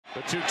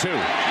The 2-2.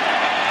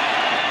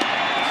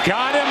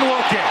 Got him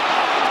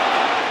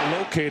looking.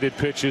 Located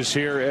pitches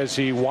here as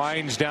he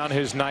winds down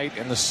his night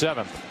in the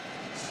 7th.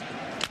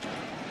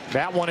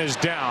 That one is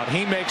down.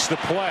 He makes the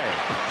play.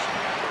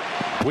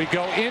 We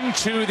go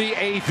into the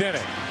 8th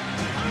inning.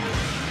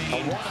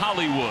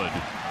 Hollywood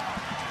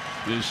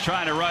is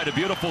trying to write a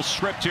beautiful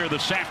script here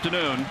this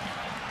afternoon.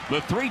 The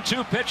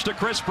 3-2 pitch to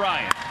Chris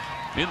Bryant.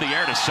 In the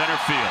air to center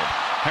field.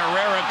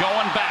 Herrera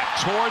going back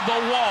toward the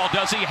wall.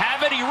 Does he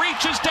have it? He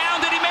reaches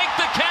down. Did he make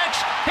the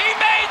catch? He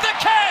made the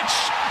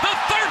catch! The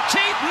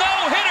 13th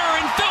no-hitter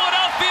in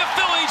Philadelphia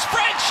Phillies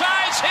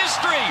franchise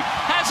history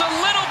has a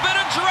little bit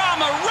of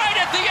drama right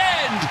at the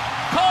end.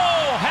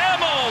 Cole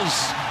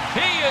Hamels,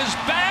 he is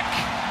back,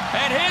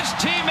 and his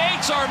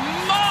teammates are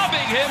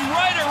mobbing him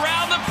right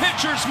around the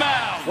pitcher's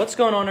mound. What's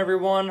going on,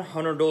 everyone?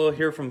 Hunter Doyle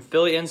here from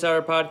Philly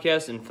Insider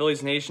Podcast and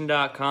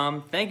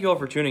PhilliesNation.com. Thank you all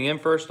for tuning in.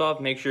 First off,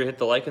 make sure you hit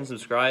the like and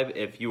subscribe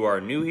if you are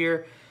new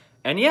here.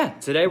 And yeah,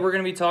 today we're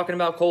going to be talking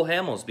about Cole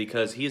Hamels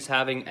because he's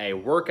having a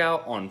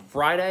workout on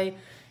Friday,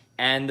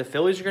 and the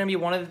Phillies are going to be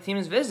one of the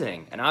teams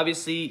visiting. And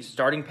obviously,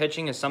 starting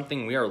pitching is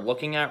something we are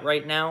looking at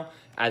right now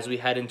as we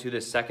head into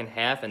the second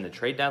half and the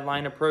trade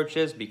deadline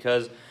approaches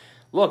because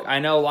look, I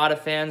know a lot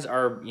of fans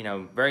are,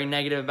 very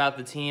negative about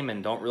the team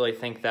and don't really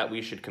think that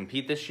we should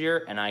compete this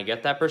year, and I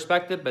get that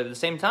perspective, but at the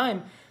same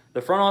time,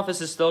 the front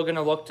office is still going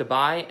to look to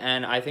buy,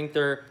 and I think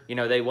they're,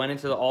 they went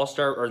into the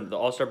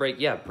All-Star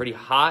break, pretty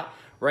hot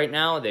right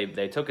now.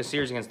 They took a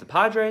series against the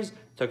Padres,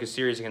 took a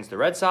series against the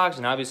Red Sox,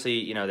 and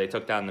obviously, they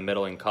took down the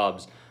middling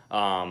Cubs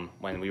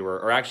when we were,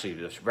 or actually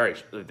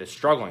the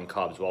struggling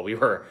Cubs while we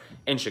were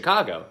in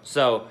Chicago.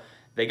 So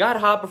they got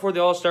hot before the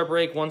All-Star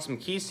break, won some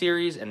key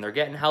series, and they're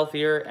getting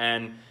healthier,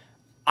 and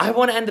I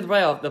want to end the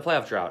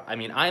playoff drought. I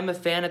mean, I'm a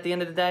fan at the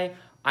end of the day.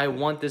 I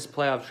want this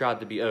playoff drought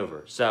to be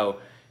over. So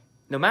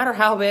no matter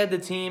how bad the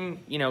team,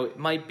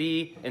 might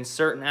be in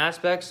certain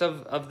aspects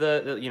of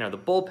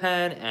the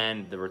bullpen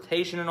and the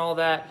rotation and all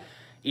that,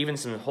 even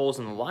some holes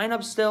in the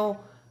lineup still,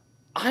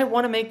 I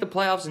want to make the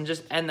playoffs and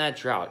just end that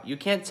drought. You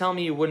can't tell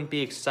me you wouldn't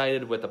be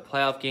excited with a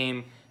playoff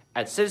game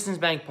at Citizens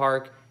Bank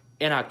Park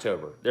in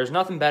October. There's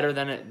nothing better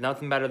than it.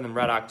 Nothing better than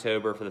Red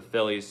October for the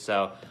Phillies.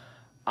 So,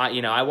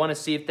 I want to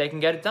see if they can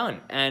get it done.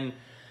 And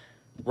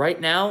right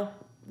now,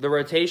 the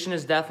rotation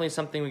is definitely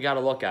something we got to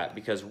look at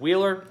because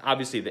Wheeler,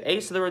 obviously the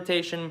ace of the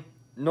rotation.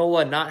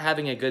 Nola not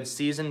having a good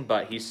season,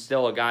 but he's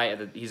still a guy.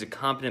 He's a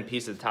competent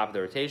piece at the top of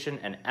the rotation.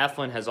 And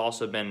Eflin has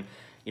also been,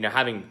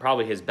 having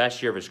probably his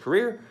best year of his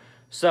career.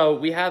 So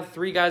we have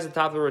three guys at the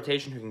top of the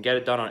rotation who can get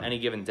it done on any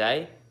given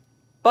day.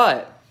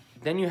 But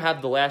then you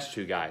have the last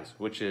two guys,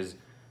 which is,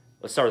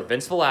 let's start with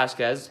Vince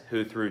Velasquez,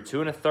 who threw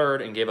 2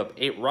 1/3 and gave up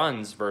 8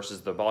 runs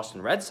versus the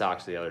Boston Red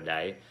Sox the other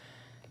day.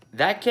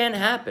 That can't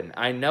happen.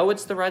 I know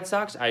it's the Red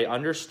Sox. I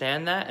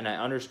understand that, and I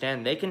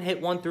understand they can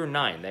hit 1 through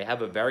 9. They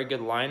have a very good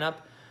lineup.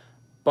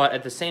 But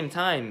at the same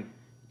time,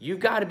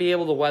 you've got to be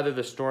able to weather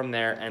the storm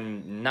there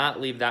and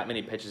not leave that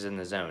many pitches in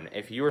the zone.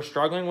 If you are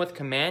struggling with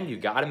command, you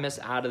got to miss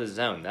out of the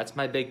zone. That's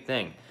my big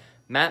thing.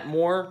 Matt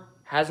Moore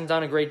hasn't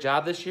done a great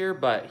job this year,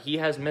 but he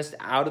has missed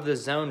out of the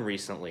zone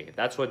recently.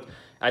 That's what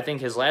I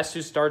think his last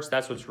 2 starts,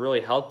 that's what's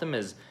really helped him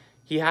is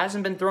he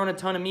hasn't been throwing a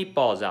ton of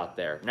meatballs out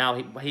there.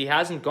 Now, he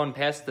hasn't gone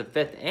past the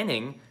 5th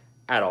inning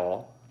at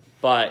all,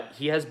 but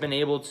he has been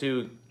able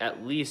to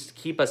at least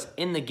keep us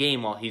in the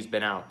game while he's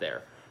been out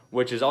there,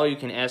 which is all you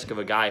can ask of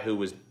a guy who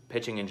was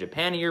pitching in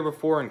Japan a year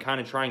before and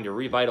kind of trying to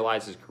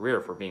revitalize his career,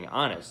 if we're being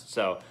honest.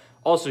 So,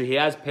 also, he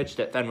has pitched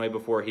at Fenway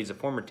before. He's a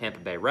former Tampa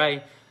Bay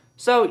Ray.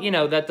 So,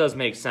 that does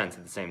make sense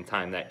at the same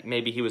time that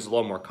maybe he was a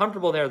little more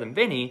comfortable there than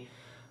Vinny.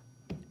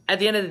 At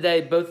the end of the day,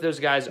 both of those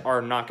guys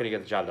are not going to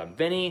get the job done.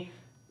 Vinny,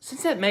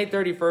 since that May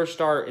 31st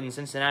start in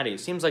Cincinnati, it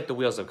seems like the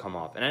wheels have come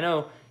off. And I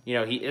know,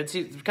 it's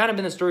kind of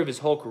been the story of his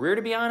whole career,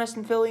 to be honest,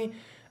 in Philly.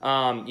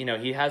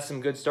 He has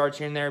some good starts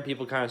here and there.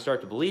 People kind of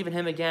start to believe in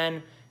him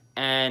again.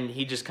 And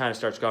he just kind of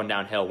starts going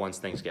downhill once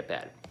things get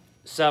bad.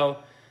 So,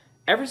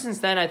 ever since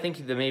then, I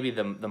think maybe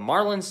the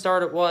Marlins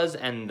start it was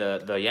and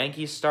the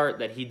Yankees start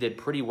that he did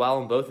pretty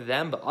well in both of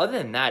them. But other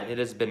than that, it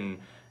has been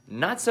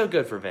not so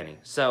good for Vinny.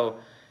 So,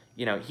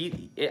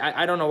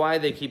 I don't know why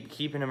they keep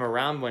keeping him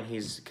around when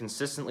he's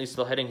consistently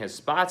still hitting his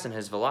spots and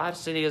his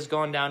velocity has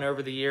gone down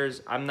over the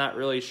years. I'm not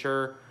really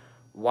sure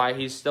why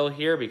he's still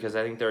here because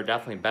I think there are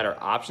definitely better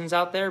options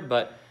out there,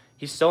 but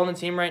he's still on the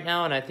team right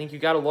now, and I think you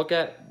got to look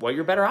at what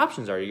your better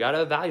options are. You got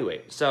to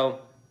evaluate. So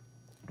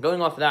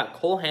going off of that,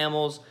 Cole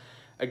Hamels,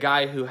 a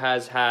guy who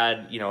has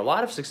had a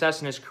lot of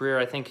success in his career.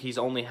 I think he's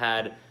only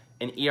had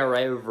an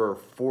ERA over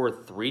 4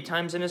 3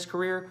 times in his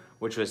career,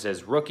 which was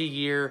his rookie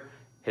year,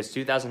 his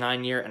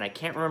 2009 year, and I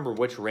can't remember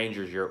which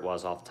Rangers year it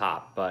was off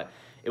top, but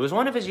it was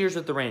one of his years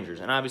with the Rangers.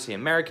 And obviously,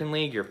 American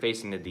League, you're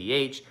facing the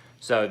DH,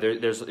 so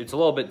it's a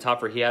little bit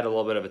tougher. He had a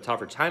little bit of a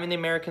tougher time in the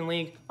American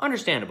League.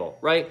 Understandable,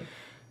 right?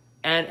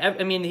 And,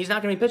 I mean, he's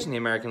not going to be pitching in the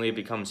American League if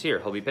he comes here.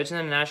 He'll be pitching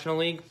in the National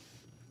League.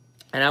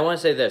 And I want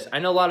to say this. I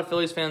know a lot of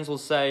Phillies fans will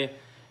say,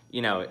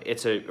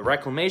 it's a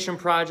reclamation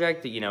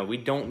project. That, we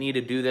don't need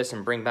to do this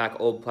and bring back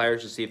old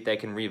players to see if they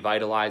can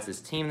revitalize this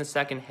team in the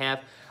second half.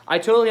 I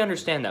totally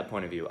understand that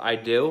point of view. I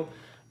do.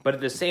 But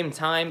at the same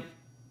time,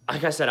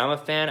 like I said, I'm a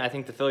fan. I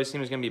think the Phillies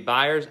team is going to be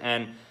buyers.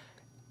 And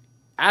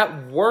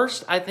at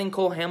worst, I think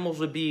Cole Hamels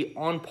would be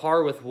on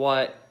par with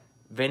what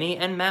Vinny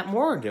and Matt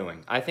Moore are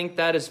doing. I think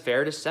that is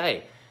fair to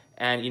say.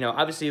 And,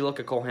 obviously you look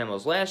at Cole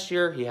Hamels last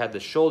year. He had the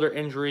shoulder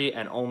injury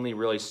and only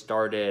really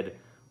started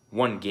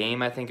one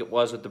game, I think it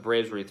was, with the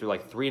Braves, where he threw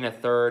like 3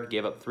 1/3,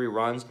 gave up 3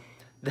 runs.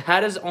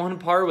 That is on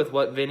par with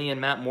what Vinny and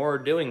Matt Moore are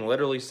doing.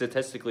 Literally,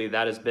 statistically,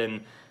 that has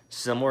been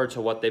similar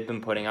to what they've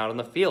been putting out on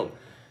the field.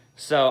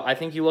 So I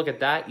think you look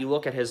at that. You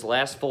look at his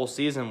last full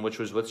season, which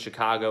was with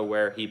Chicago,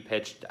 where he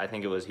pitched, I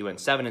think he went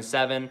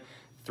 7-7,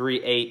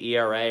 3.8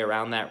 ERA,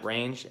 around that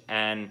range.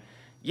 And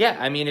yeah,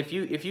 I mean, if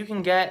you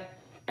can get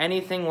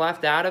anything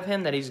left out of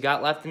him that he's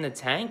got left in the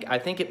tank, I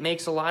think it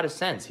makes a lot of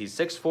sense. He's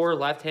 6'4",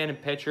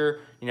 left-handed pitcher.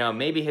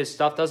 Maybe his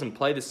stuff doesn't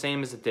play the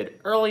same as it did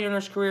earlier in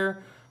his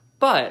career,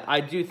 but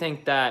I do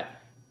think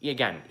that,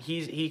 again,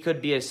 he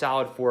could be a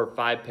solid 4 or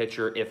 5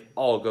 pitcher if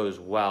all goes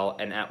well,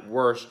 and at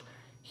worst,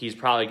 he's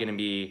probably going to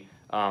be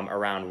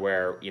around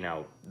where,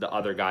 the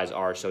other guys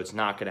are, so it's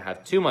not going to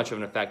have too much of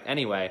an effect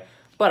anyway.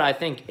 But I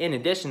think in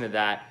addition to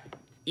that,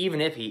 even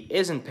if he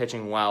isn't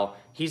pitching well,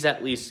 he's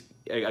at least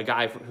a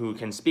guy who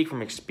can speak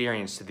from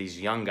experience to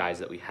these young guys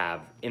that we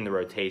have in the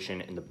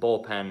rotation, in the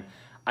bullpen.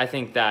 I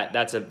think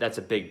that's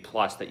a big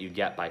plus that you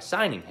get by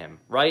signing him,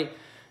 right?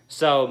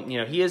 So,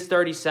 he is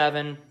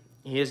 37.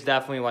 He is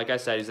definitely, like I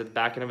said, he's at the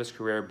back end of his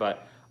career,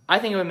 but I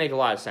think it would make a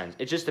lot of sense.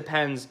 It just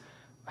depends,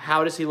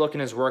 how does he look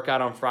in his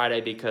workout on Friday?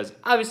 Because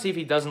obviously if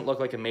he doesn't look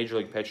like a major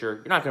league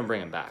pitcher, you're not going to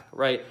bring him back,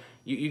 right?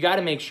 You got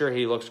to make sure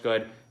he looks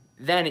good.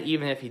 Then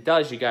even if he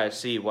does, you got to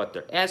see what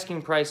their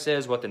asking price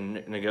is, what the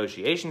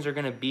negotiations are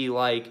going to be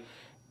like.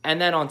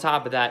 And then on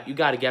top of that, you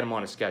got to get him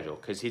on a schedule,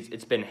 because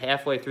it's been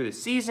halfway through the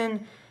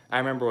season. I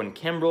remember when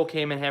Kimbrel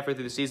came in halfway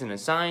through the season and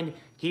signed,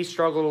 he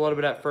struggled a little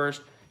bit at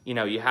first.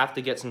 You have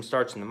to get some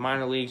starts in the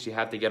minor leagues. You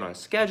have to get on a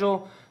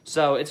schedule.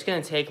 So it's going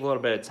to take a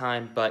little bit of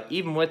time. But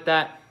even with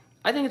that,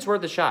 I think it's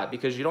worth a shot,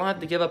 because you don't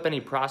have to give up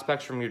any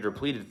prospects from your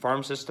depleted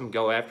farm system.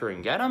 Go after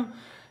and get them.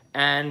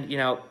 And,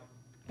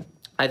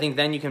 I think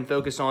then you can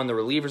focus on the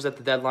relievers at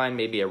the deadline,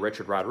 maybe a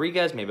Richard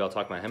Rodriguez. Maybe I'll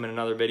talk about him in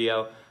another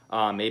video.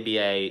 Maybe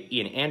a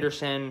Ian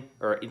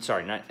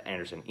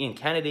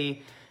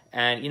Kennedy.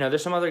 And,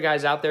 there's some other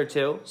guys out there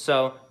too.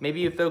 So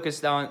maybe you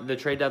focus on the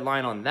trade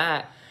deadline on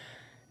that,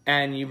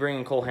 and you bring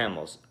in Cole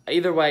Hamels.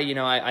 Either way,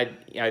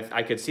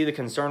 I could see the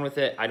concern with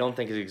it. I don't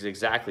think it's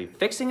exactly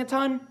fixing a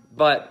ton,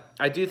 but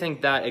I do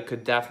think that it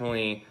could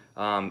definitely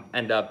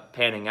end up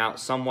panning out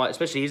somewhat,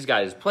 especially he's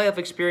got his playoff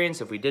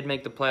experience if we did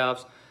make the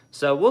playoffs.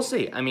 So we'll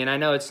see. I mean, I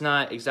know it's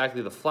not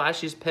exactly the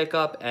flashiest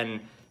pickup,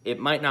 and it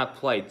might not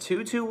play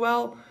too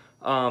well,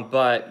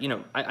 but,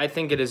 I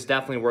think it is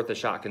definitely worth a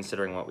shot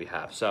considering what we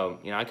have. So,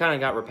 I kind of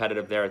got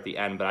repetitive there at the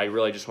end, but I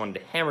really just wanted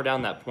to hammer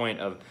down that point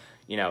of,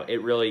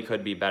 it really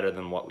could be better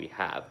than what we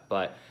have.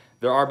 But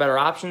there are better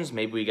options.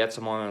 Maybe we get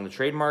someone on the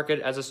trade market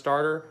as a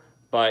starter.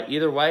 But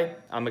either way,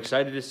 I'm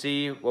excited to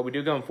see what we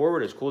do going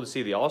forward. It's cool to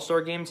see the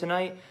All-Star game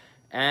tonight.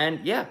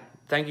 And, yeah,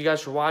 thank you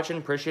guys for watching.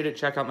 Appreciate it.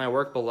 Check out my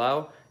work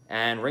below.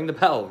 And ring the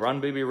bell.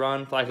 Run, baby,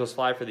 run. Flag goes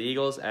fly for the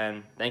Eagles.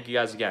 And thank you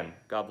guys again.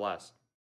 God bless.